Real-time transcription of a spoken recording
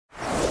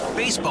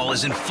Baseball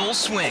is in full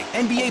swing.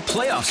 NBA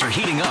playoffs are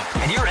heating up,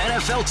 and your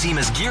NFL team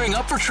is gearing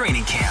up for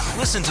training camp.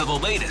 Listen to the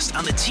latest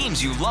on the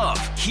teams you love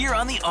here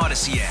on the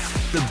Odyssey app.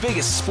 The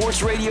biggest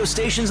sports radio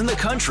stations in the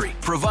country,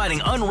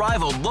 providing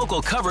unrivaled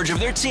local coverage of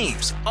their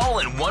teams, all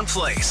in one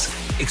place.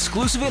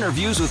 Exclusive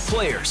interviews with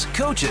players,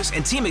 coaches,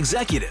 and team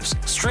executives,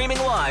 streaming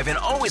live and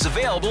always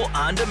available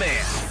on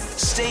demand.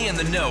 Stay in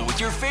the know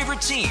with your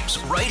favorite teams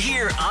right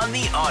here on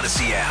the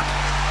Odyssey app.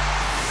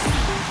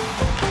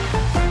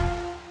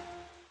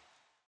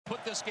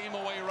 Put this game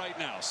away right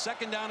now.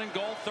 Second down and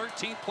goal,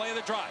 13th play of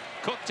the drive.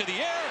 Cook to the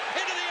air,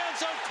 into the end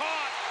zone,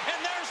 caught, and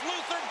there's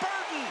Luther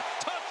Burden.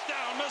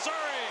 Touchdown,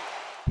 Missouri.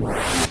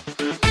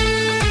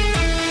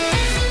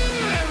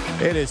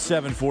 It is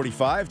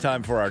 7:45,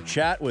 time for our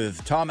chat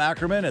with Tom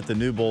Ackerman at the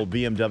New Bowl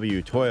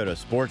BMW Toyota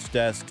Sports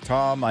Desk.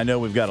 Tom, I know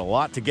we've got a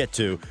lot to get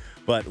to,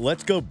 but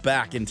let's go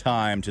back in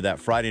time to that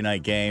Friday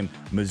night game.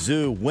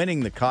 Mizzou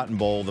winning the Cotton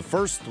Bowl. The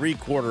first three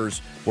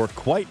quarters were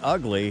quite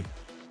ugly.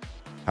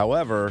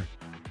 However,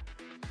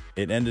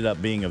 it ended up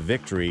being a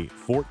victory,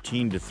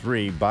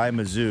 14-3 by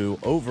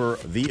Mizzou over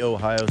The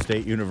Ohio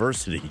State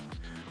University.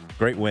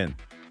 Great win.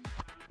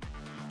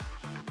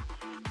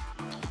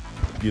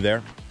 You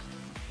there?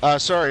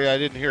 Sorry, I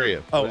didn't hear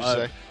you. What did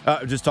you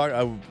say? Just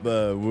talking.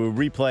 We're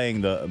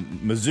replaying the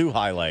Mizzou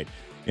highlight.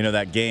 You know,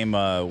 that game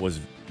was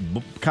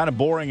kind of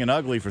boring and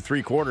ugly for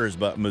three quarters,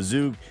 but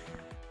Mizzou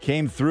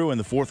came through in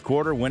the fourth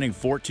quarter, winning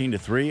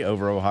 14-3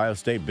 over Ohio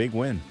State. Big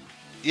win.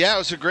 Yeah, it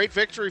was a great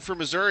victory for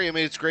Missouri. I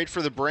mean, it's great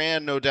for the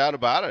brand, no doubt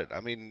about it.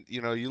 I mean,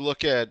 you know, you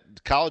look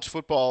at college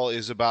football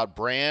is about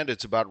brand.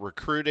 It's about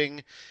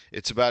recruiting.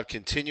 It's about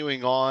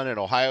continuing on, and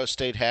Ohio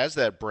State has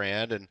that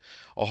brand. And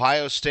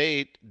Ohio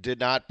State did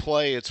not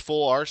play its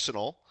full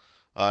arsenal,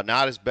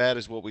 not as bad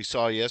as what we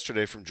saw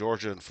yesterday from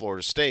Georgia and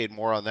Florida State.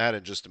 More on that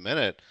in just a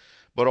minute.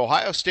 But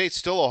Ohio State's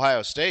still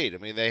Ohio State. I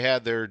mean, they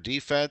had their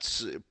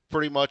defense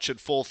pretty much at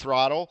full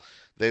throttle.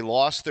 They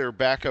lost their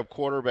backup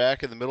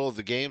quarterback in the middle of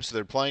the game, so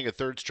they're playing a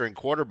third-string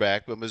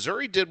quarterback. But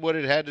Missouri did what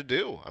it had to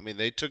do. I mean,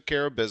 they took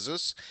care of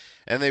business,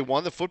 and they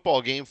won the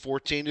football game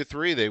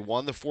 14-3. They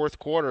won the fourth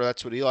quarter.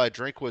 That's what Eli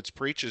Drinkwitz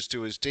preaches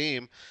to his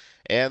team.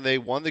 And they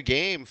won the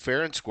game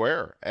fair and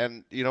square.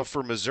 And, you know,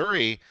 for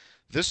Missouri,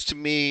 this to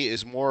me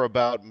is more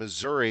about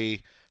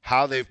Missouri,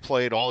 how they've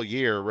played all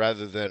year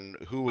rather than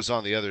who was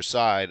on the other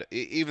side,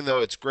 even though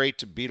it's great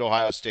to beat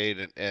Ohio State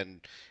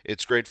and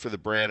it's great for the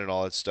brand and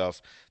all that stuff.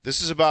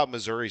 This is about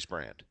Missouri's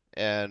brand,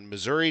 and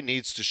Missouri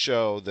needs to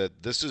show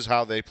that this is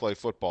how they play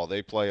football.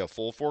 They play a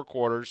full four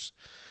quarters.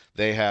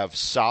 They have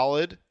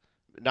solid,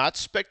 not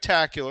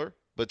spectacular,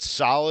 but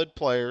solid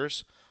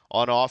players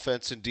on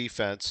offense and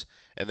defense,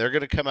 and they're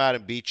going to come out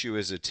and beat you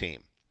as a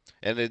team.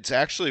 And it's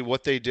actually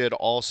what they did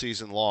all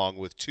season long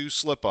with two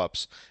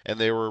slip-ups, and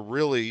they were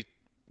really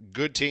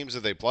good teams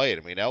that they played.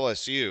 I mean,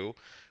 LSU,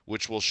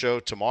 which will show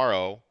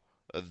tomorrow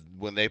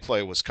when they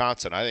play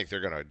Wisconsin, I think they're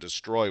going to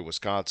destroy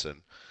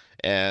Wisconsin.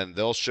 And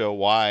they'll show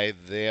why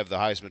they have the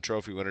Heisman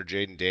Trophy winner,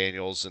 Jaden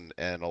Daniels,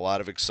 and a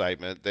lot of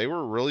excitement. They were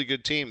a really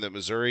good team that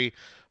Missouri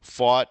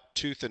fought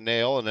tooth and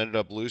nail and ended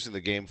up losing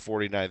the game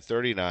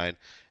 49-39.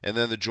 And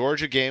then the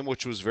Georgia game,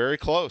 which was very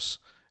close.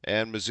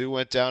 And Mizzou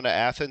went down to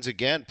Athens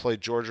again,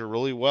 played Georgia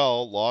really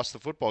well, lost the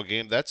football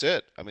game. That's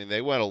it. I mean,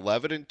 they went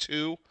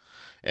 11-2.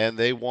 And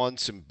they won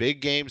some big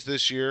games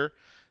this year,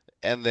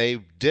 and they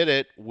did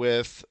it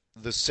with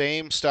the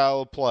same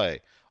style of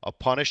play. A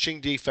punishing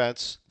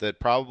defense that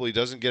probably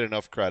doesn't get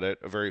enough credit,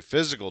 a very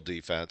physical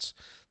defense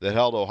that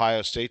held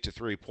Ohio State to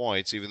 3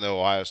 points, even though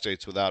Ohio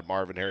State's without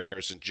Marvin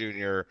Harrison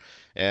Jr.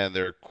 and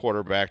their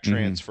quarterback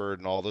transferred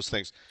and all those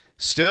things.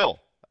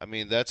 Still, I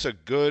mean, that's a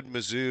good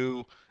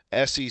Mizzou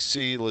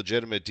SEC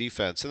legitimate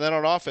defense. And then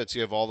on offense,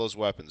 you have all those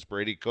weapons.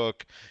 Brady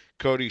Cook,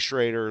 Cody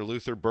Schrader,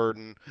 Luther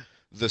Burden,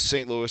 the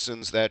St.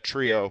 Louisans, that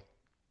trio,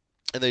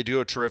 and they do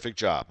a terrific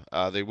job.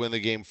 They win the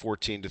game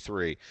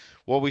 14-3.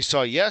 What we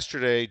saw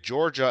yesterday,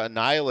 Georgia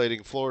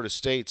annihilating Florida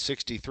State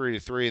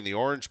 63-3 in the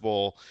Orange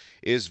Bowl,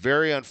 is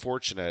very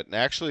unfortunate and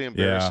actually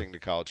embarrassing to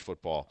college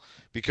football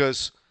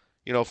because,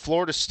 you know,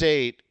 Florida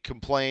State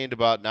complained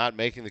about not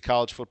making the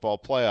college football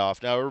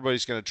playoff. Now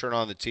everybody's going to turn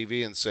on the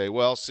TV and say,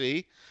 well,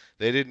 see,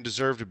 they didn't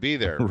deserve to be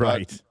there.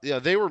 Right. But, you know,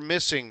 they were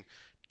missing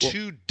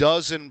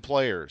 24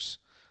 players.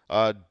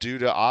 Due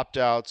to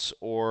opt-outs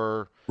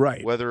or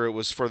whether it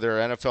was for their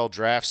NFL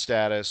draft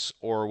status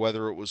or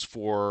whether it was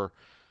for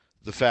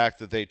the fact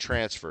that they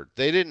transferred.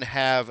 They didn't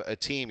have a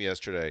team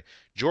yesterday.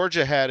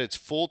 Georgia had its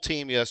full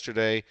team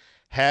yesterday,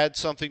 had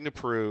something to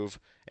prove,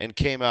 and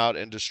came out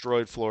and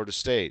destroyed Florida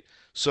State.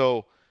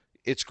 So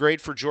it's great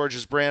for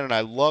Georgia's brand, and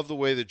I love the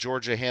way that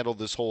Georgia handled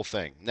this whole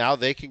thing. Now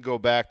they can go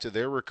back to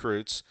their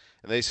recruits,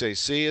 and they say,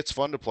 see, it's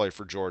fun to play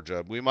for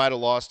Georgia. We might have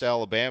lost to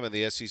Alabama in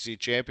the SEC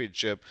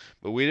championship,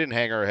 but we didn't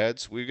hang our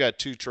heads. We've got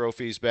 2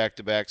 trophies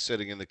back-to-back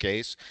sitting in the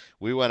case.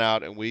 We went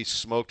out and we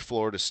smoked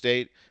Florida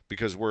State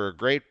because we're a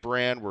great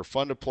brand, we're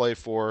fun to play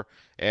for,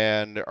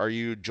 and are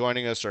you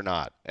joining us or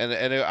not? And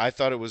I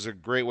thought it was a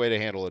great way to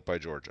handle it by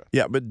Georgia.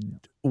 Yeah, but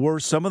were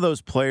some of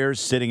those players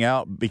sitting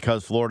out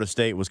because Florida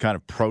State was kind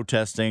of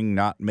protesting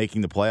not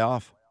making the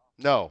playoff?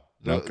 No,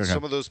 Okay.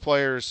 some of those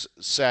players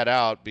sat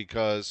out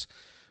because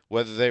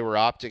whether they were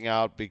opting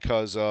out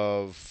because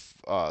of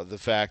the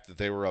fact that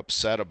they were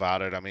upset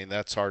about it, I mean,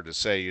 that's hard to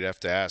say. You'd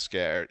have to ask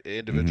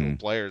individual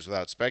players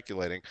without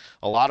speculating.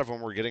 A lot of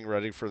them were getting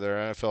ready for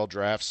their NFL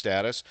draft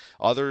status.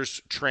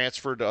 Others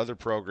transferred to other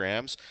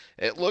programs.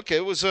 It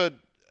was a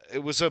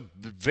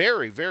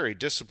very, very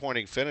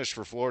disappointing finish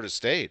for Florida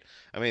State.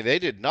 I mean, they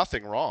did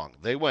nothing wrong.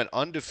 They went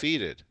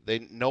undefeated.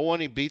 No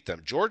one beat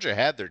them. Georgia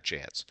had their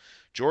chance.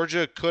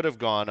 Georgia could have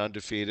gone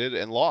undefeated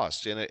and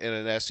lost in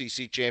an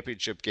SEC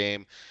championship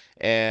game,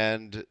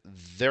 and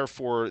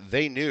therefore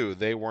they knew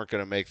they weren't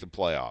going to make the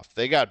playoff.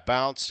 They got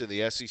bounced in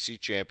the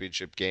SEC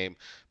championship game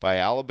by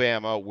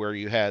Alabama, where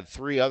you had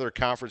three other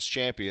conference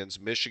champions,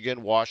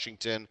 Michigan,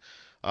 Washington,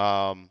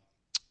 and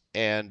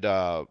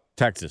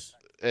Texas.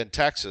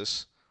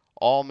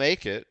 all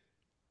make it.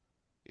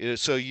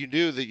 So you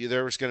knew that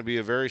there was going to be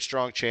a very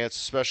strong chance,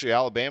 especially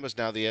Alabama's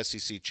now the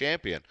SEC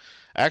champion.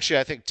 Actually,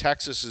 I think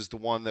Texas is the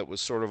one that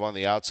was sort of on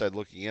the outside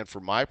looking in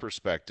from my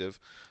perspective,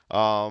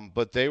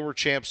 but they were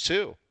champs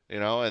too,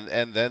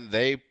 and then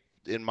they,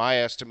 in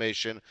my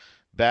estimation,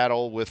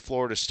 battle with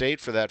Florida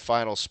State for that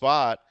final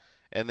spot,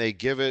 and they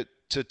give it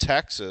to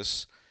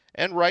Texas,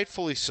 and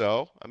rightfully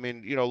so. I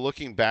mean,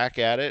 looking back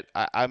at it,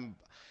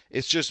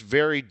 it's just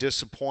very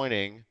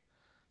disappointing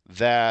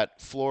that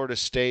Florida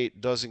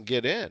State doesn't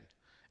get in.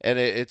 And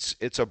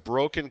it's a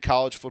broken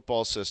college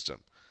football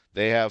system.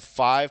 They have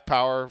 5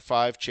 Power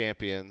 5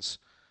 champions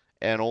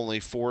and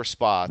only 4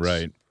 spots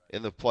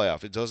in the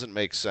playoff. It doesn't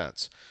make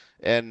sense.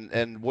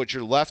 And what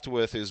you're left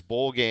with is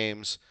bowl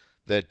games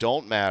that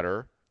don't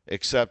matter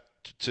except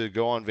to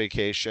go on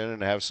vacation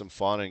and have some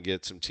fun and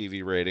get some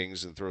TV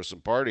ratings and throw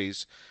some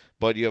parties.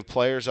 But you have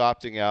players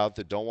opting out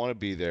that don't want to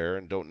be there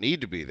and don't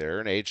need to be there,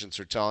 and agents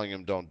are telling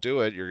them don't do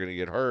it, you're going to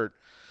get hurt.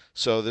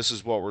 So this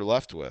is what we're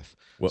left with.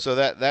 So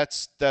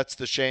that's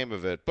the shame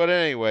of it. But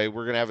anyway,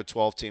 we're going to have a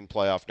 12-team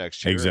playoff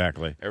next year.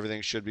 Exactly.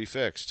 Everything should be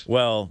fixed.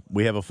 Well,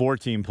 we have a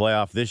 4-team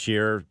playoff this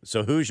year.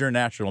 So who's your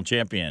national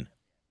champion?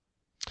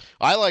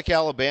 I like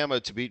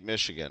Alabama to beat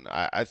Michigan.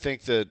 I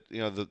think that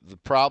the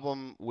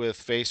problem with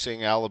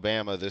facing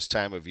Alabama this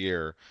time of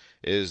year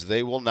is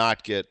they will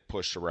not get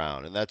pushed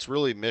around, and that's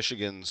really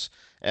Michigan's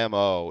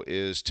MO,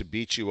 is to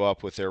beat you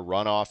up with their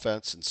run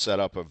offense and set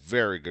up a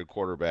very good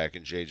quarterback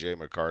in J.J.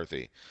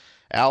 McCarthy.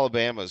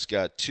 Alabama's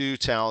got too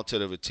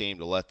talented of a team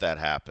to let that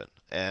happen,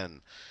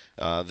 and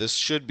this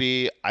should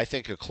be, I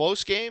think, a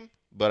close game.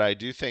 But I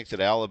do think that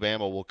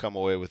Alabama will come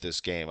away with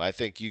this game. I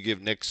think you give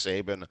Nick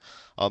Saban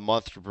a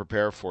month to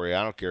prepare for you.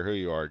 I don't care who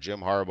you are, Jim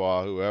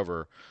Harbaugh,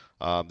 whoever.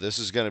 This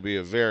is going to be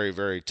a very,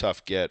 very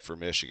tough get for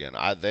Michigan.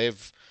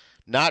 They've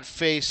not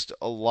faced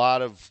a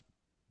lot of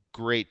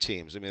great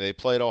teams. I mean, they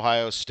played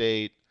Ohio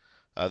State.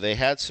 They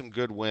had some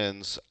good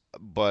wins,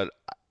 but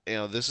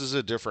this is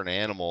a different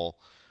animal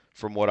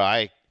from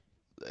what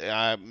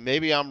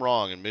maybe I'm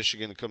wrong and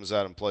Michigan comes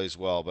out and plays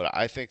well, but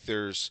I think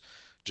there's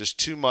just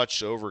too much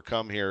to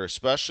overcome here,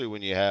 especially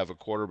when you have a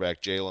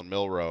quarterback, Jalen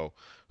Milroe,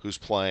 who's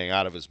playing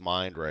out of his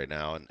mind right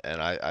now.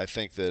 And I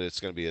think that it's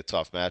going to be a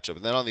tough matchup.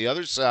 And then on the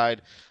other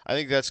side, I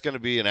think that's going to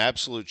be an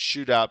absolute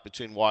shootout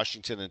between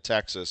Washington and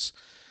Texas.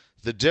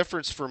 The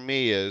difference for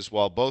me is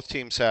while both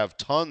teams have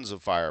tons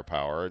of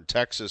firepower and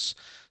Texas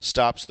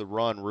stops the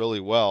run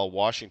really well,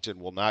 Washington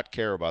will not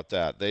care about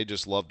that. They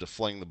just love to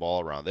fling the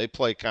ball around. They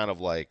play kind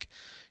of like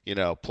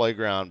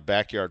playground,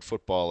 backyard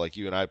football like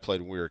you and I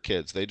played when we were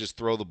kids. They just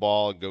throw the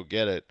ball and go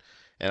get it.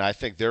 And I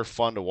think they're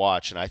fun to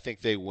watch, and I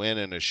think they win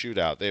in a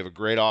shootout. They have a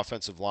great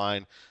offensive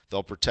line.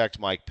 They'll protect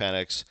Mike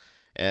Penix,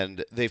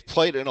 and they've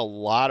played in a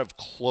lot of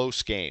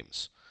close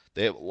games.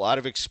 They have a lot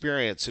of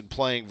experience in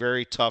playing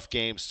very tough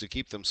games to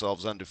keep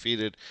themselves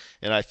undefeated,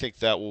 and I think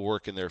that will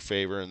work in their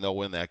favor, and they'll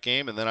win that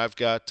game. And then I've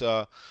got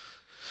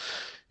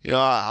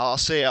I'll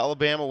say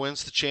Alabama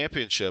wins the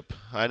championship.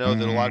 I know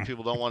that a lot of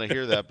people don't want to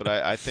hear that, but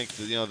I think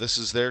that, this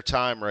is their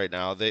time right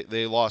now.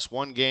 They lost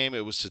one game.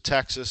 It was to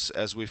Texas.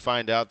 As we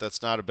find out,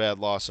 that's not a bad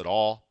loss at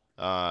all.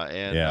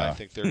 I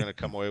think they're going to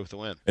come away with the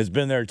win. It's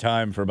been their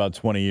time for about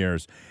 20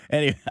 years.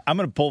 Anyway, I'm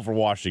going to pull for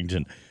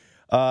Washington.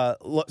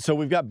 So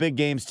we've got big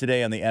games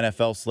today on the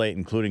NFL slate,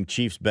 including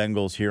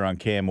Chiefs-Bengals here on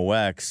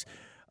KMOX.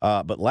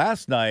 But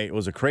last night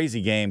was a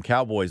crazy game,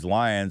 Cowboys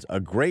Lions, a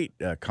great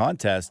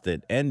contest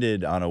that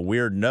ended on a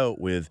weird note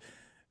with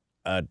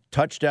a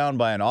touchdown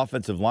by an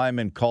offensive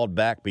lineman called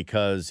back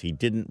because he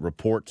didn't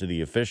report to the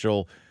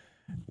official.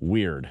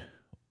 Weird.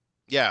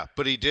 Yeah,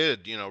 but he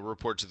did,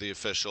 report to the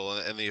official,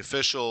 and the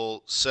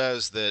official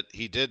says that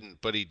he didn't,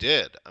 but he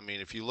did. I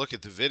mean, if you look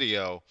at the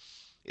video,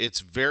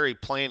 it's very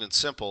plain and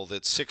simple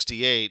that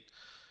 68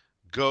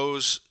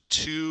 goes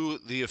to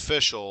the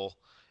official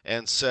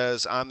and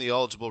says, I'm the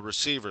eligible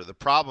receiver. The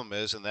problem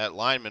is, and that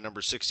lineman,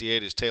 number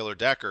 68, is Taylor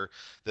Decker,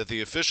 that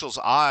the official's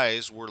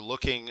eyes were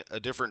looking a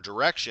different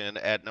direction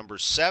at number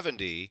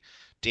 70,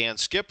 Dan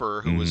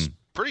Skipper, who was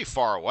pretty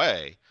far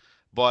away,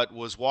 but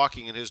was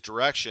walking in his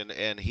direction,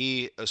 and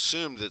he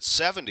assumed that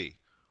 70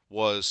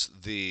 was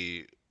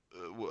the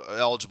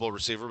eligible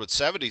receiver, but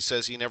 70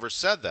 says he never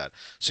said that.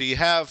 So you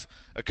have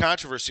a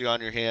controversy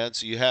on your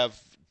hands. You have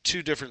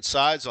two different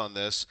sides on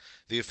this.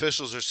 The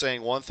officials are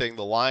saying one thing,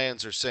 the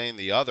Lions are saying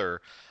the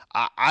other.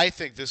 I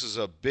think this is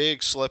a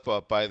big slip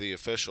up by the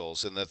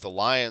officials, and that the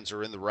Lions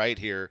are in the right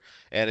here,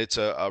 and it's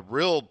a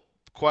real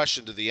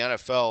question to the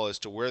NFL as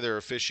to where their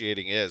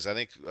officiating is. I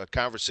think a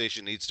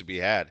conversation needs to be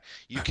had.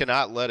 You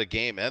cannot let a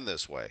game end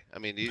this way. I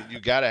mean, you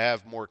got to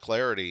have more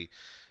clarity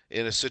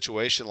in a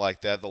situation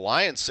like that. The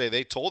Lions say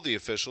they told the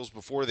officials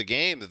before the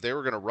game that they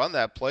were going to run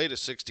that play to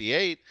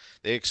 68.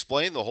 They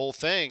explained the whole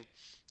thing,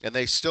 and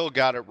they still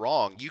got it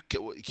wrong.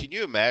 Can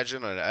you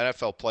imagine an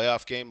NFL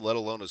playoff game, let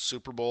alone a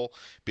Super Bowl,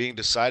 being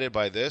decided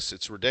by this?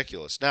 It's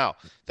ridiculous. Now,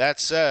 that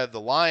said,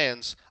 the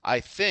Lions, I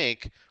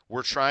think,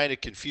 were trying to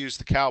confuse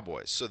the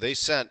Cowboys. So they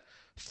sent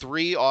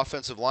 3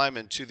 offensive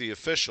linemen to the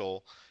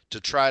official to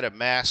try to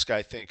mask,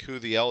 I think, who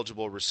the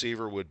eligible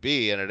receiver would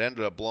be, and it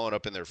ended up blowing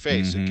up in their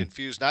face. It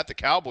confused not the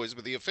Cowboys,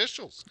 but the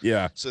officials.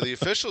 Yeah. So the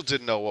officials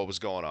didn't know what was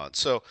going on.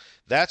 So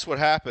that's what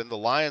happened. The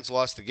Lions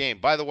lost the game.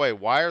 By the way,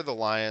 why are the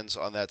Lions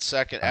on that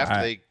second, after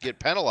they get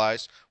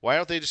penalized, why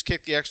don't they just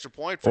kick the extra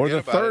point? Or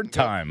the third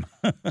time.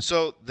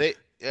 So they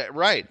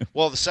right.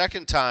 Well, the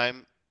second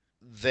time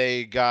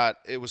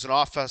it was an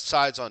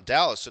offsides on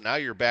Dallas, so now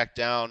you're back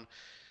down,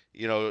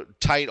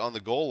 tight on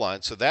the goal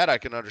line. So that I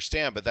can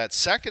understand. But that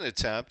second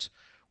attempt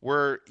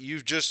where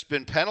you've just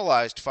been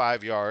penalized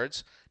 5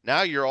 yards,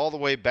 now you're all the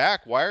way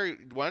back. Why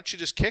don't you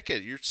just kick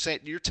it?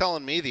 You're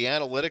telling me the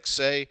analytics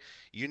say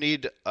you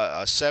need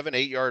a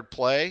 7-8 yard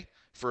play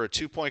for a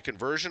 2-point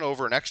conversion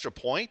over an extra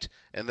point,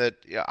 and that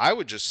I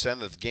would just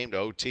send the game to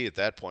OT at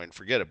that point and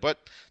forget it.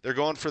 But they're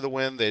going for the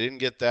win. They didn't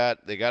get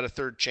that. They got a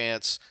third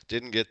chance,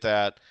 didn't get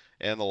that,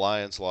 and the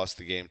Lions lost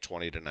the game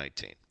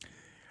 20-19.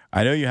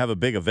 I know you have a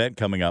big event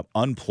coming up,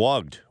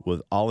 Unplugged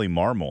with Ollie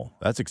Marmol.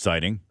 That's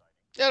exciting.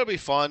 Yeah, it'll be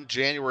fun,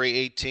 January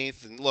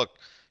 18th. And look,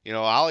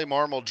 Ollie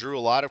Marmol drew a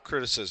lot of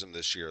criticism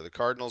this year. The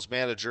Cardinals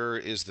manager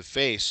is the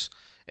face,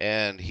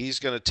 and he's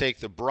going to take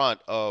the brunt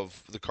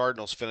of the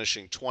Cardinals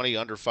finishing 20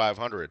 under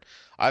 500.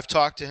 I've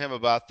talked to him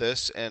about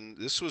this, and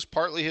this was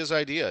partly his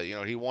idea.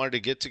 He wanted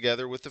to get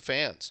together with the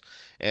fans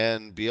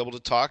and be able to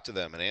talk to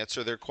them and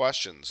answer their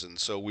questions. And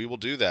so we will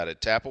do that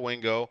at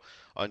Tapawingo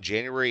on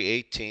January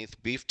 18th.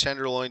 Beef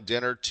tenderloin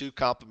dinner, 2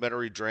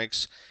 complimentary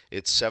drinks.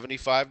 It's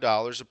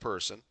 $75 a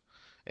person.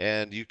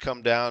 And you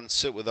come down and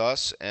sit with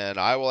us, and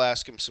I will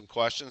ask him some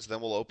questions.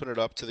 Then we'll open it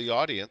up to the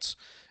audience.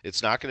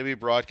 It's not going to be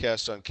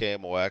broadcast on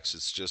KMOX.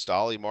 It's just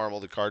Ollie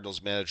Marmol, the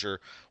Cardinals manager,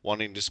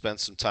 wanting to spend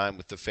some time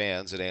with the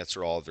fans and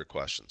answer all of their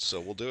questions. So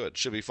we'll do it.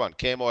 Should be fun.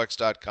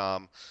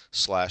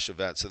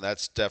 KMOX.com/events, and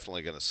that's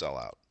definitely going to sell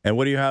out. And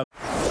what do you have?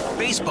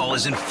 Baseball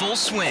is in full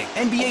swing.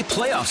 NBA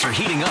playoffs are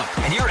heating up,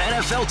 and your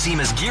NFL team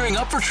is gearing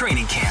up for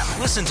training camp.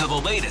 Listen to the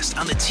latest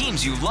on the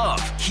teams you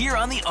love here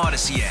on the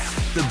Odyssey app.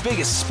 The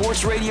biggest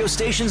sports radio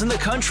stations in the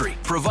country,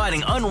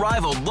 providing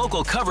unrivaled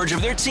local coverage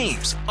of their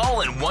teams, all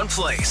in one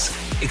place.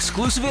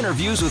 Exclusive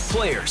interviews with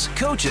players,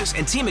 coaches,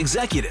 and team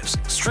executives,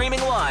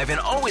 streaming live and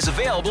always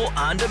available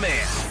on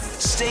demand.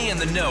 Stay in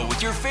the know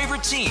with your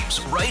favorite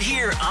teams right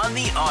here on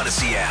the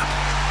Odyssey app.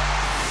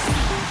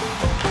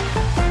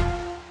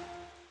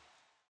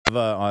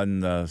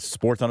 On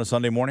sports on a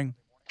Sunday morning?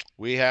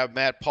 We have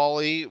Matt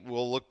Pauley.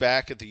 We'll look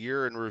back at the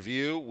year in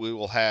review. We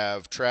will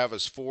have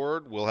Travis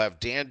Ford. We'll have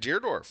Dan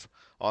Deerdorf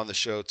on the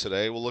show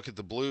today. We'll look at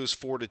the Blues'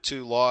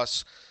 4-2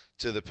 loss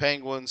to the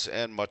Penguins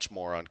and much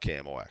more on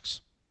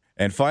KMOX.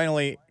 And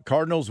finally,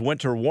 Cardinals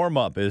Winter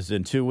WarmUp is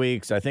in 2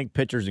 weeks. I think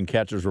pitchers and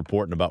catchers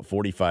report in about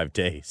 45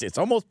 days. It's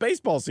almost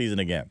baseball season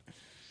again.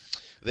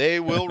 They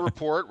will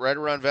report right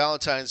around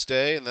Valentine's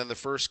Day, and then the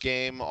first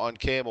game on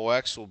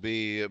KMOX will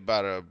be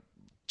about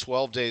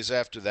 12 days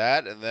after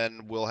that, and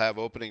then we'll have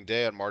opening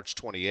day on March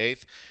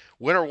 28th.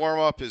 Winter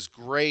warm-up is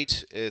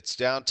great. It's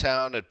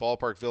downtown at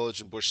Ballpark Village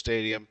and Busch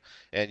Stadium,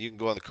 and you can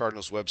go on the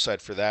Cardinals website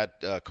for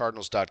that,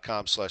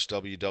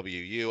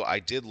 cardinals.com/WWU. I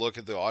did look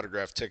at the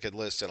autograph ticket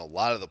list, and a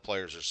lot of the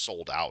players are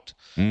sold out.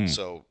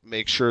 So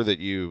make sure that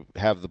you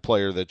have the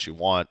player that you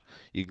want.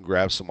 You can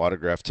grab some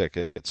autograph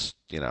tickets,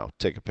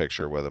 take a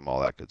picture with them, all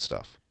that good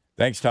stuff.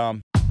 Thanks,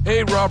 Tom.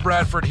 Hey, Rob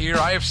Bradford here.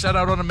 I have set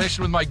out on a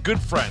mission with my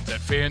good friends at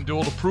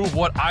FanDuel to prove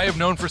what I have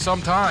known for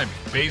some time.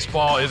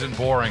 Baseball isn't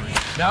boring.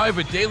 Now I have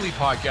a daily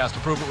podcast to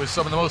prove it with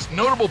some of the most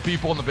notable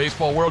people in the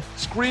baseball world,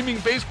 screaming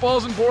baseball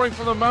isn't boring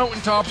from the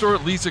mountaintops, or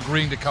at least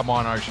agreeing to come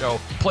on our show.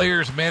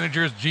 Players,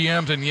 managers,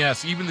 GMs, and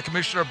yes, even the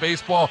commissioner of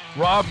baseball,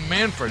 Rob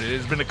Manfred. It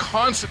has been a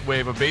constant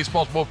wave of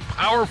baseball's most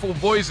powerful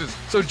voices.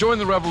 So join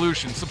the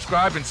revolution.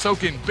 Subscribe and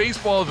soak in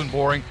Baseball Isn't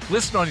Boring.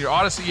 Listen on your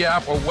Odyssey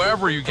app or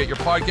wherever you get your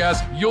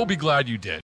podcasts. You'll be glad you did.